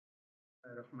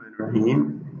Bismillahirrahmanirrahim.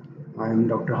 I am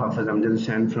Dr. Hafiz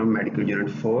from Medical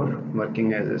Unit 4,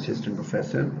 working as Assistant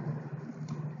Professor.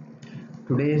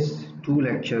 Today's two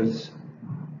lectures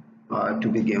are to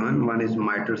be given. One is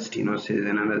mitral stenosis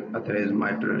and another is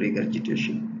mitral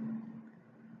regurgitation.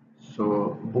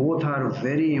 So both are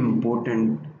very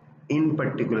important, in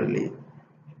particularly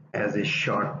as a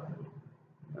short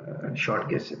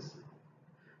cases.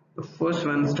 The first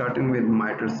one starting with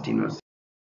mitral stenosis.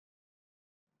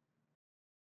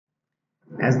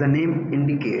 As the name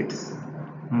indicates,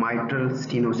 mitral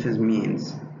stenosis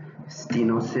means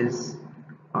stenosis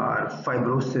or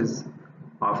fibrosis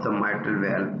of the mitral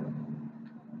valve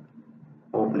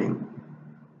opening.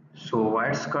 So why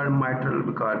it's called mitral?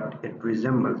 Because it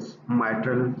resembles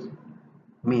mitral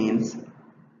means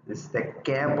it's the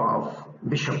cap of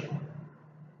bishop.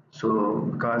 So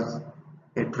because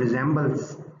it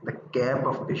resembles the cap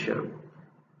of bishop,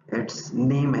 its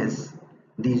name is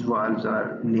these valves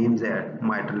are names as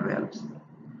mitral valves.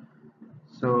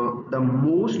 So the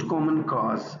most common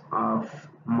cause of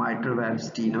mitral valve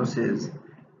stenosis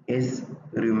is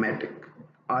rheumatic.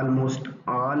 Almost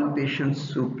all patients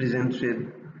who present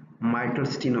with mitral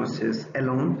stenosis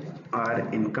alone or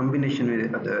in combination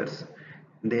with others,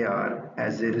 they are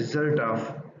as a result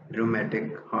of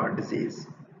rheumatic heart disease.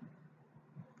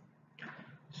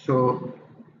 So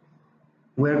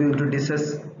we are going to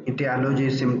discuss etiology,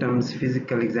 symptoms,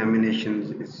 physical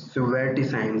examinations, severity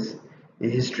signs,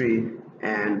 history,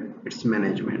 and its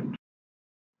management.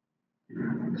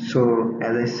 So,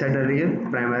 as I said earlier,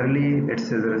 primarily it's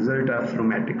as a result of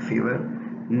rheumatic fever.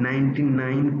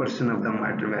 99% of the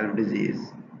mitral valve disease,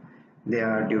 they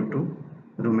are due to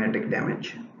rheumatic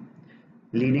damage,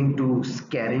 leading to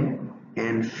scarring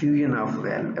and fusion of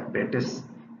valve apparatus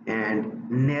and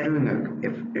narrowing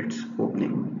of its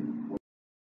opening.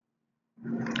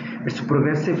 It's a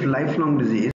progressive lifelong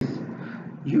disease,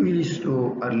 usually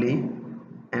slow early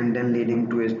and then leading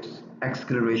to its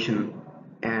acceleration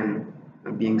and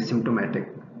being symptomatic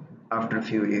after a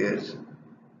few years.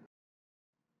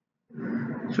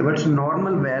 So its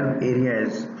normal valve area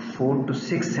is 4 to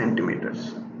 6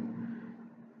 centimeters.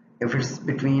 If it's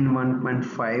between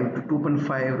 1.5 to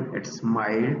 2.5, it's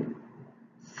mild,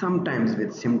 sometimes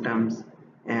with symptoms,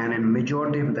 and in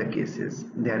majority of the cases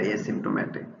they are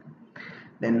asymptomatic.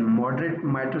 Then moderate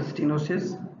mitral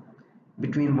stenosis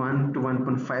between 1 to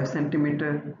 1.5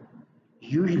 centimeter,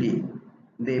 usually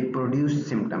they produce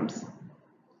symptoms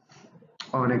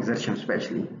on exertion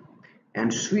especially,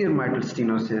 and severe mitral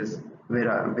stenosis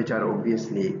which are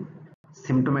obviously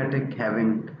symptomatic,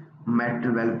 having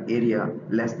mitral valve area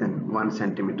less than 1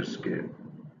 centimeter square.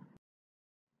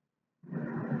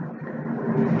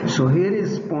 So here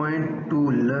is point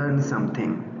to learn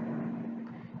something.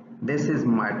 This is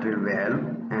mitral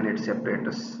valve and its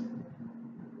apparatus.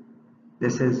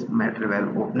 This is mitral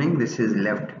valve opening, this is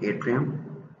left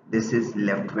atrium, this is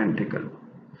left ventricle.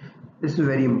 This is a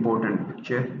very important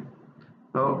picture.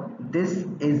 So this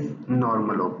is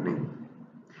normal opening.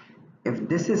 If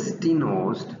this is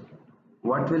stenosed,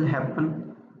 what will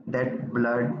happen? That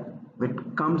blood which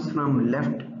comes from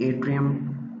left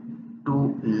atrium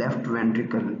to left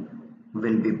ventricle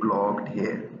will be blocked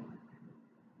here.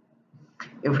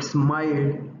 If it's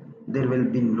mild, there will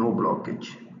be no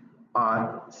blockage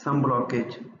or some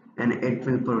blockage and it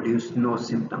will produce no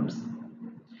symptoms.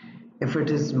 If it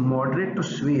is moderate to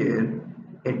severe,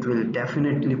 it will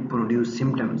definitely produce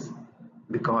symptoms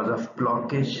because of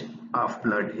blockage of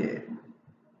blood here.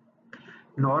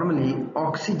 Normally,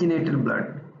 oxygenated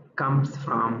blood comes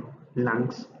from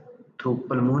lungs through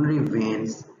pulmonary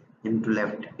veins into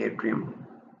left atrium.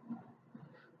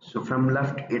 So from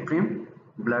left atrium,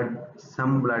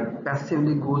 some blood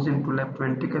passively goes into left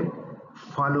ventricle,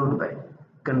 followed by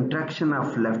contraction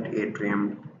of left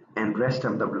atrium and rest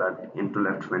of the blood into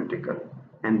left ventricle,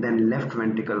 and then left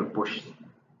ventricle push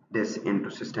this into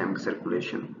systemic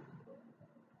circulation.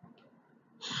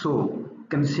 So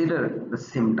consider the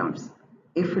symptoms.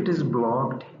 If it is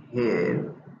blocked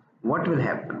here, what will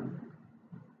happen?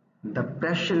 The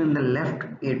pressure in the left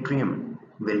atrium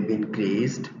will be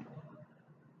increased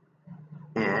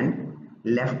and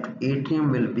left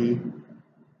atrium will be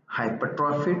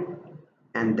hypertrophied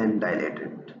and then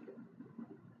dilated.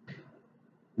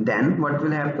 Then what will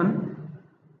happen?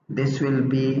 This will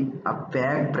be a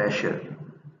back pressure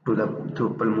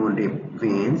through pulmonary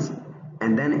veins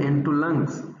and then into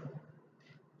lungs,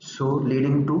 so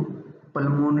leading to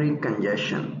pulmonary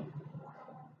congestion.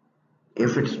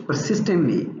 If it's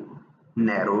persistently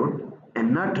narrowed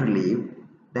and not relieved,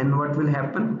 then what will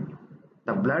happen?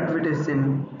 The blood which is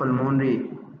in pulmonary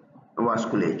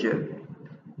vasculature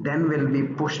then will be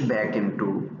pushed back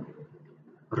into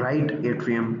right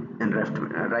atrium and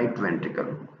right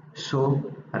ventricle.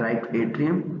 So right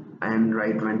atrium and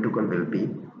right ventricle will be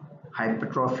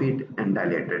hypertrophied and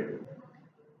dilated,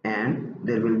 and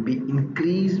there will be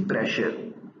increased pressure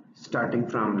starting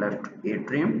from left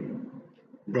atrium,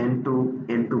 then to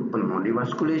into pulmonary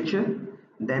vasculature,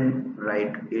 then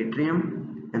right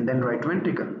atrium, and then right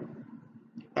ventricle.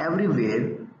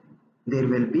 Everywhere there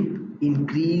will be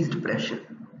increased pressure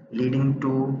leading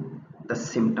to the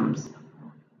symptoms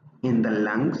in the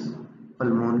lungs,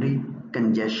 pulmonary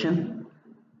congestion,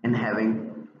 and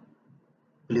having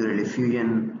pleural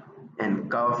effusion and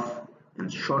cough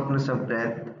and shortness of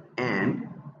breath. And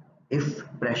if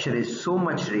pressure is so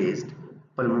much raised,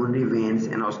 pulmonary veins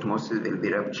and osmosis will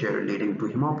be ruptured, leading to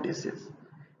hemoptysis.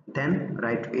 Then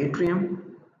right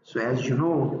atrium. So as you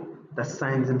know, the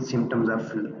signs and symptoms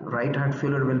of right heart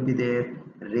failure will be there: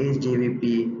 raised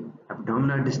JVP,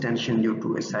 abdominal distension due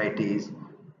to ascites,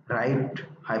 right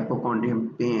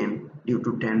hypochondrium pain due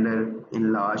to tender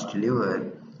enlarged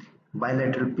liver,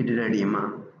 bilateral pedal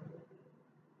edema,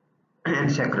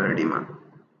 and sacral edema.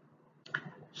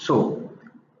 So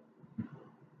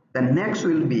the next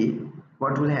will be,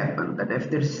 what will happen that if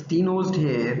there is stenosed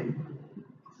here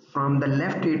from the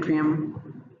left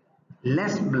atrium,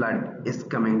 less blood is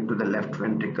coming to the left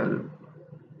ventricle,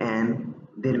 and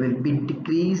there will be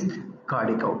decreased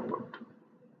cardiac output.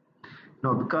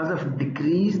 Now because of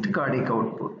decreased cardiac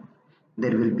output,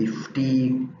 there will be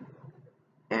fatigue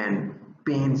and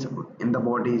pains in the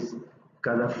bodies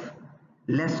because of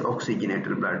less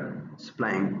oxygenated blood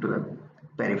supplying to the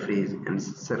peripheries and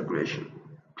circulation.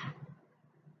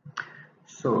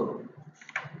 So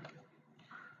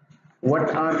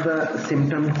what are the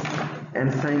symptoms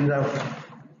and signs of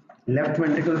left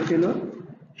ventricular failure?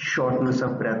 Shortness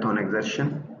of breath on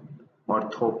exertion,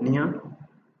 orthopnea,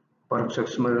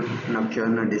 paroxysmal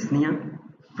nocturnal dyspnea,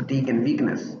 fatigue and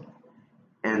weakness,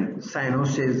 and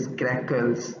cyanosis,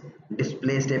 crackles,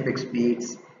 displaced apex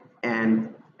beats,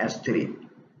 and S3.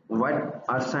 What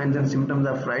are signs and symptoms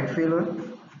of right failure?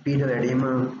 Pedal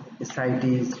edema,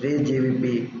 ascites, raised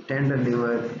JVP, tender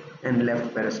liver, and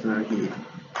left parasternal heave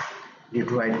due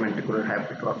to right ventricular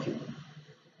hypertrophy.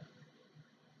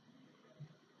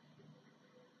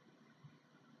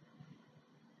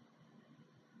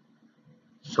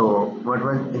 So what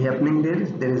was happening there?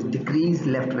 There is decreased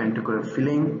left ventricular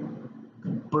filling,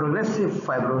 progressive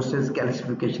fibrosis,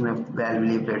 calcification of valve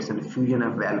leaflets, and fusion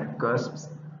of valve cusps,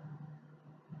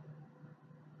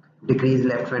 decreased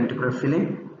left ventricular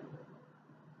filling,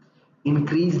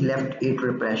 increased left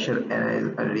atrial pressure as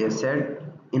earlier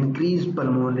said, increased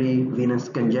pulmonary venous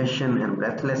congestion and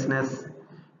breathlessness,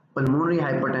 pulmonary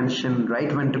hypertension, right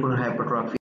ventricular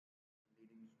hypertrophy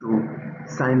to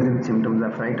signs and symptoms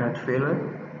of right heart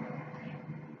failure,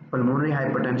 pulmonary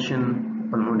hypertension,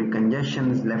 pulmonary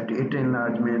congestions, left atrial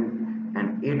enlargement,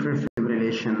 and atrial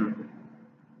fibrillation.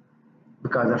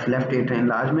 Because of left atrial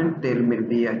enlargement, there may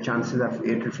be a chances of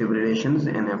atrial fibrillations,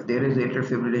 and if there is atrial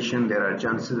fibrillation, there are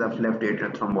chances of left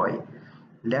atrial thrombi.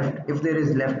 If there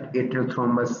is left atrial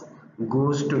thrombus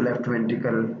goes to left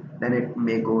ventricle, then it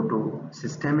may go to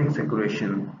systemic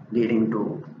circulation, leading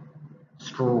to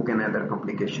stroke and other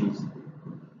complications.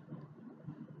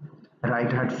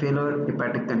 Right heart failure,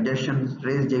 hepatic congestion,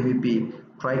 raised JVP,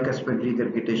 tricuspid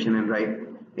regurgitation, and right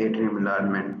atrium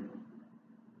enlargement.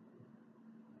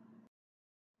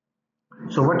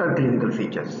 So what are clinical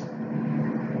features?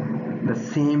 The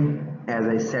same as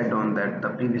I said on the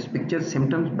previous picture.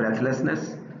 Symptoms: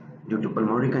 breathlessness due to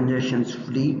pulmonary congestion,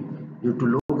 fatigue due to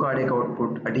low cardiac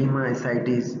output, edema,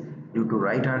 ascites due to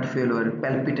right heart failure,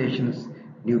 palpitations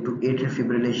due to atrial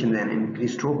fibrillation and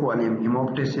increased stroke volume,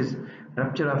 hemoptysis,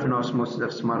 rupture of an osmosis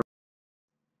of small,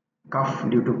 cough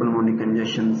due to pulmonary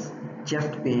congestions,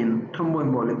 chest pain,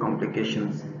 thromboembolic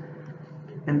complications.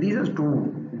 And these are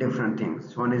two different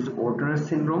things. One is Ordner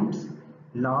syndromes.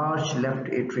 Large left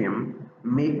atrium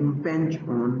may impinge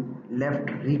on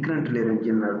left recurrent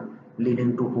laryngeal nerve,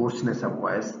 leading to hoarseness of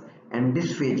voice, and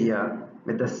dysphagia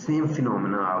with the same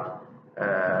phenomena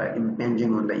of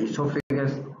impinging on the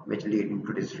esophagus, which leading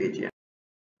to dysphagia.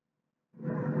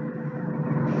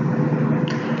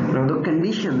 Now the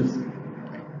conditions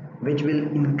which will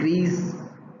increase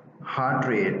heart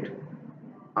rate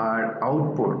or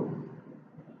output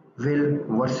will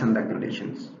worsen the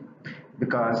conditions,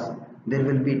 because there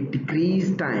will be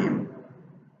decreased time,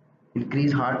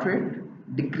 increased heart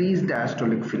rate, decreased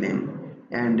diastolic filling,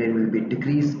 and there will be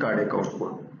decreased cardiac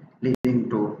output, leading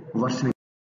to worsening.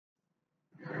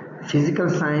 Physical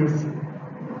signs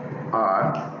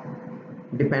are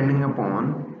depending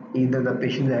upon either the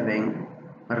patient having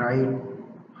right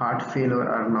heart failure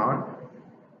or not,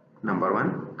 Number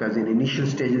one, because in initial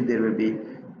stages there will be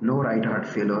no right heart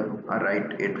failure or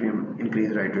right atrium,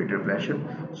 increased right atrial pressure.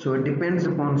 So it depends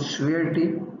upon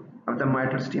severity of the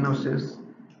mitral stenosis.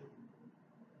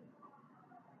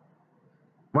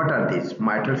 What are these?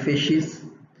 Mitral facies,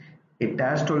 a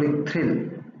diastolic thrill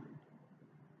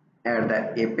at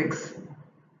the apex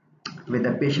with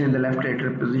the patient in the left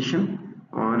atrial position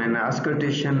on an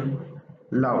auscultation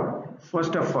loud.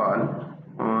 First of all,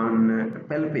 on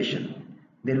palpation,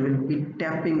 there will be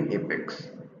tapping apex.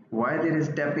 Why there is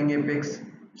tapping apex?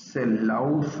 It's a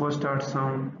loud first heart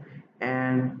sound,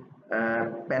 and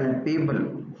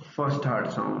palpable first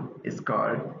heart sound is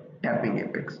called tapping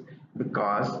apex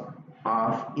because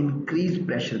of increased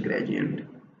pressure gradient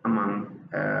along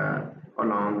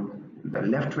the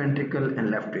left ventricle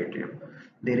and left atrium.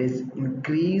 There is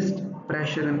increased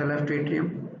pressure in the left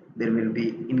atrium. There will be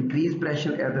increased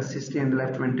pressure at the systole in the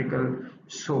left ventricle.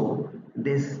 So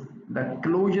the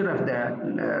closure of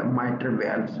the mitral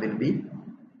valves will be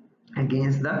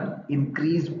against the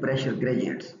increased pressure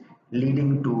gradients,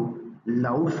 leading to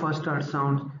loud first heart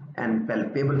sounds and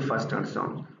palpable first heart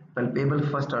sounds. Palpable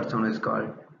first heart sound is called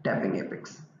tapping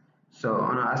apex. So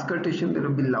on auscultation there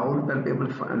will be loud palpable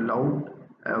loud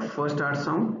first heart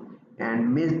sound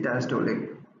and mid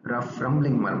diastolic rough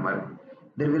rumbling murmur.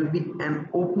 There will be an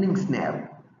opening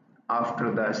snap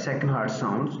after the second heart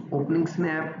sounds. Opening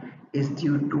snap is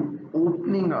due to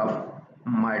opening of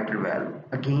mitral valve.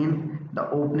 Again, the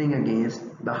opening against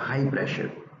the high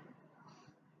pressure.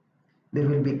 There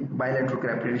will be bilateral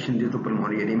crepitations due to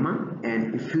pulmonary edema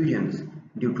and effusions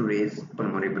due to raised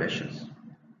pulmonary pressures.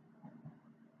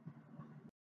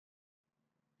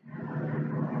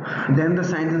 Then the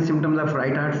signs and symptoms of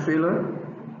right heart failure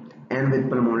and with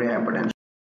pulmonary hypertension.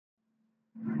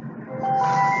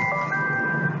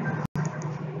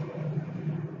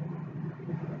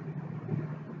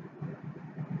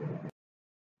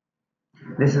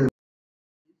 This is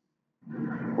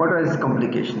what are its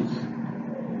complications.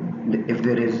 If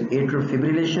there is atrial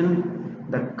fibrillation,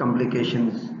 the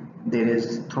complications, there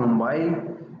is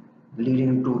thrombi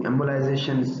leading to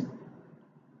embolizations.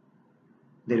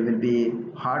 There will be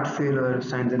heart failure,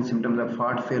 signs and symptoms of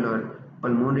heart failure,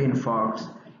 pulmonary infarcts,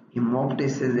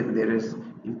 hemoptysis if there is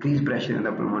increased pressure in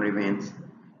the pulmonary veins,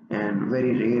 and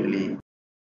very rarely.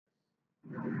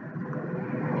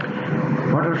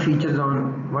 What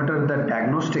are the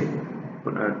diagnostic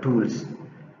tools?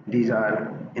 These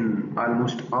are in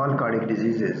almost all cardiac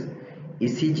diseases: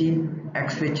 ECG,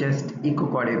 X-ray chest,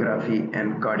 echocardiography,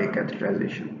 and cardiac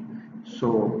catheterization. So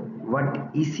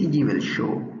what ECG will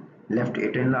show? Left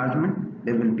atrial enlargement.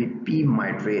 There will be P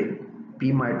mitral.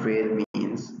 P mitral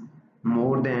means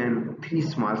more than 3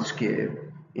 small scale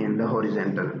in the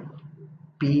horizontal.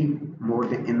 P more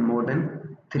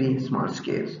than 3 small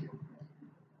scales.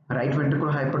 Right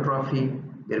ventricular hypertrophy,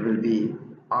 there will be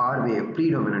R wave,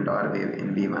 predominant R wave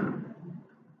in V1.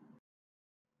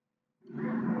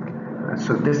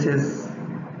 So this is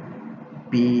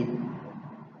P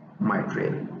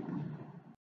mitral.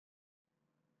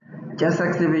 Chest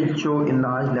X-ray will show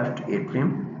enlarged left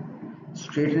atrium,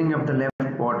 straightening of the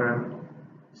left border,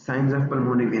 signs of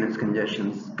pulmonary venous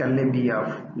congestion, Scalle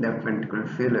of left ventricular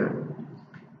failure,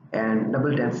 and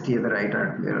double density of the right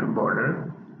heart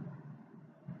border.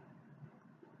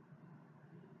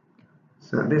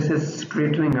 So this is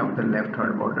straightening of the left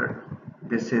heart border.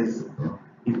 This is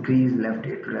increased left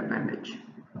atrial appendage.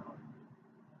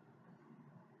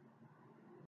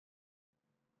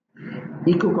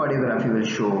 Echocardiography will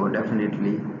show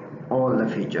definitely all the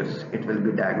features. It will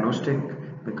be diagnostic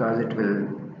because it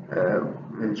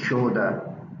will show the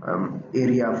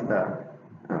area of the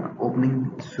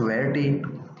opening, severity,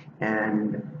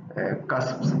 and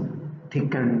cusps,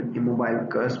 thickened immobile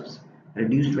cusps,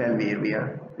 reduced valve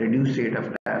area, reduced rate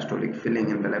of diastolic filling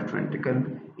in the left ventricle,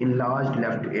 enlarged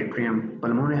left atrium,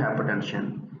 pulmonary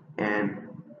hypertension, and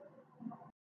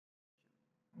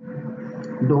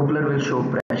Doppler will show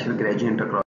pressure gradient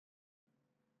across.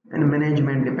 And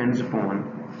management depends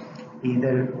upon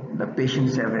either the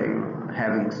patients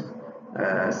having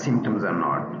symptoms or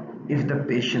not. If the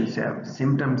patients have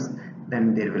symptoms,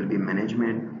 then there will be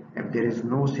management. If there is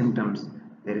no symptoms,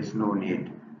 there is no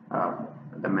need of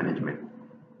the management.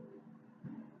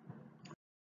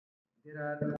 There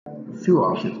are few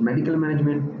options. Medical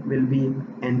management will be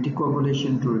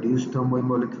anticoagulation to reduce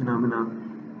thromboembolic phenomena,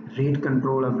 rate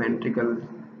control of ventricles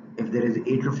if there is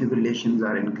atrial fibrillations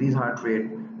or increased heart rate,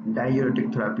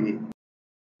 diuretic therapy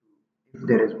if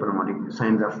there is pulmonary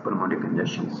signs of pulmonary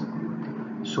congestions.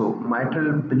 So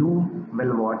mitral balloon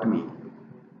valvotomy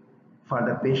for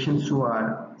the patients who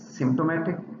are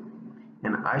symptomatic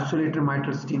and isolated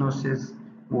mitral stenosis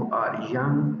who are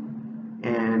young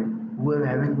and who are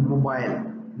having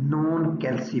mobile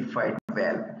non-calcified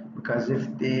valve, because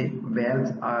if the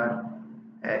valves are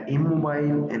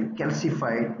immobile and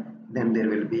calcified, then there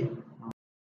will be.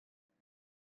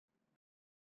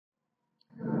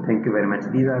 Thank you very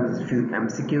much. These are the few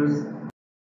MCQs.